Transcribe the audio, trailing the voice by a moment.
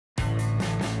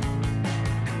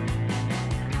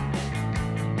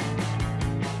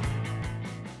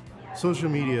social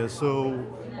media. So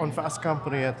on Fast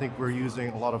Company, I think we're using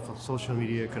a lot of social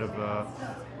media kind of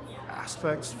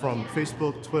aspects from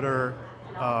Facebook, Twitter,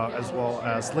 as well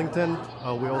as LinkedIn.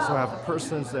 We also have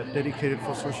persons that dedicated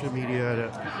for social media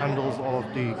that handles all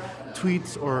of the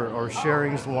tweets or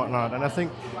sharings and whatnot. And I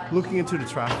think looking into the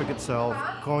traffic itself,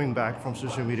 going back from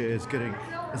social media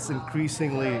it's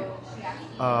increasingly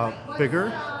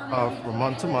bigger from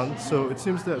month to month. So it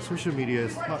seems that social media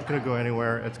is not going to go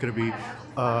anywhere. It's going to be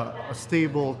a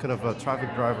stable kind of a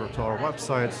traffic driver to our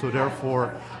website. So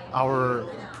therefore, our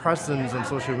presence in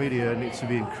social media needs to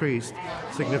be increased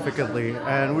significantly.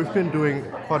 And we've been doing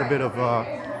quite a bit of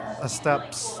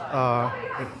steps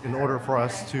in order for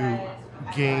us to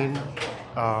gain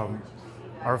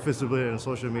our visibility in the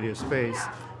social media space.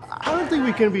 I don't think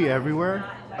we can be everywhere.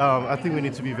 I think we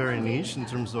need to be very niche in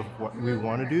terms of what we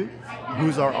want to do,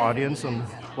 who's our audience, and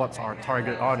what our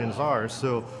target audience are.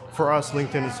 So for us,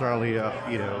 LinkedIn is certainly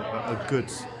a good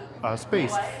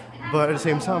space. But at the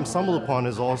same time, StumbleUpon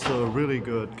is also a really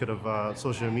good kind of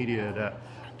social media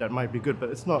that might be good, but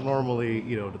it's not normally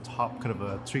the top kind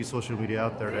of 3 social media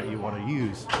out there that you want to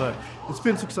use. But it's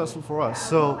been successful for us.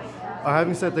 So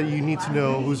having said that, you need to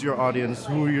know who's your audience,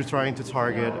 who you're trying to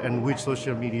target, and which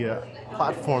social media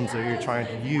platforms that you're trying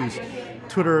to use.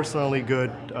 Twitter is certainly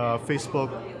good.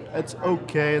 Facebook, it's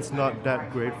okay. It's not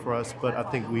that great for us, but I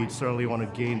think we certainly want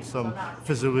to gain some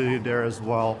visibility there as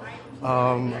well.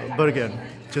 But again,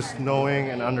 just knowing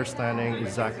and understanding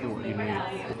exactly what you need.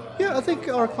 Yeah, I think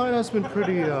our client has been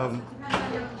pretty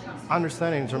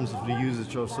understanding in terms of the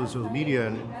usage of social media,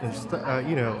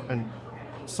 and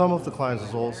some of the clients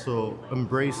is also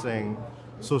embracing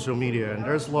social media, and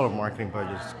there's a lot of marketing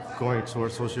budgets going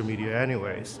towards social media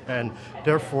anyways, and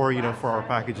therefore for our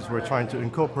packages we're trying to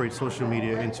incorporate social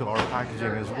media into our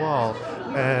packaging as well,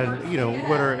 and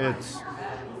whether it's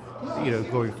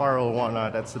going viral or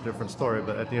whatnot, that's a different story,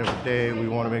 but at the end of the day we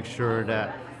want to make sure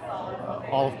that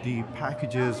all of the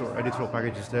packages or editorial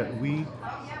packages that we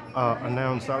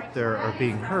announce out there are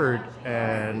being heard,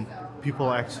 and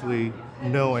people actually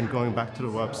know and going back to the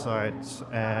websites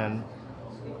and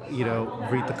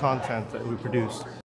read the content that we produce.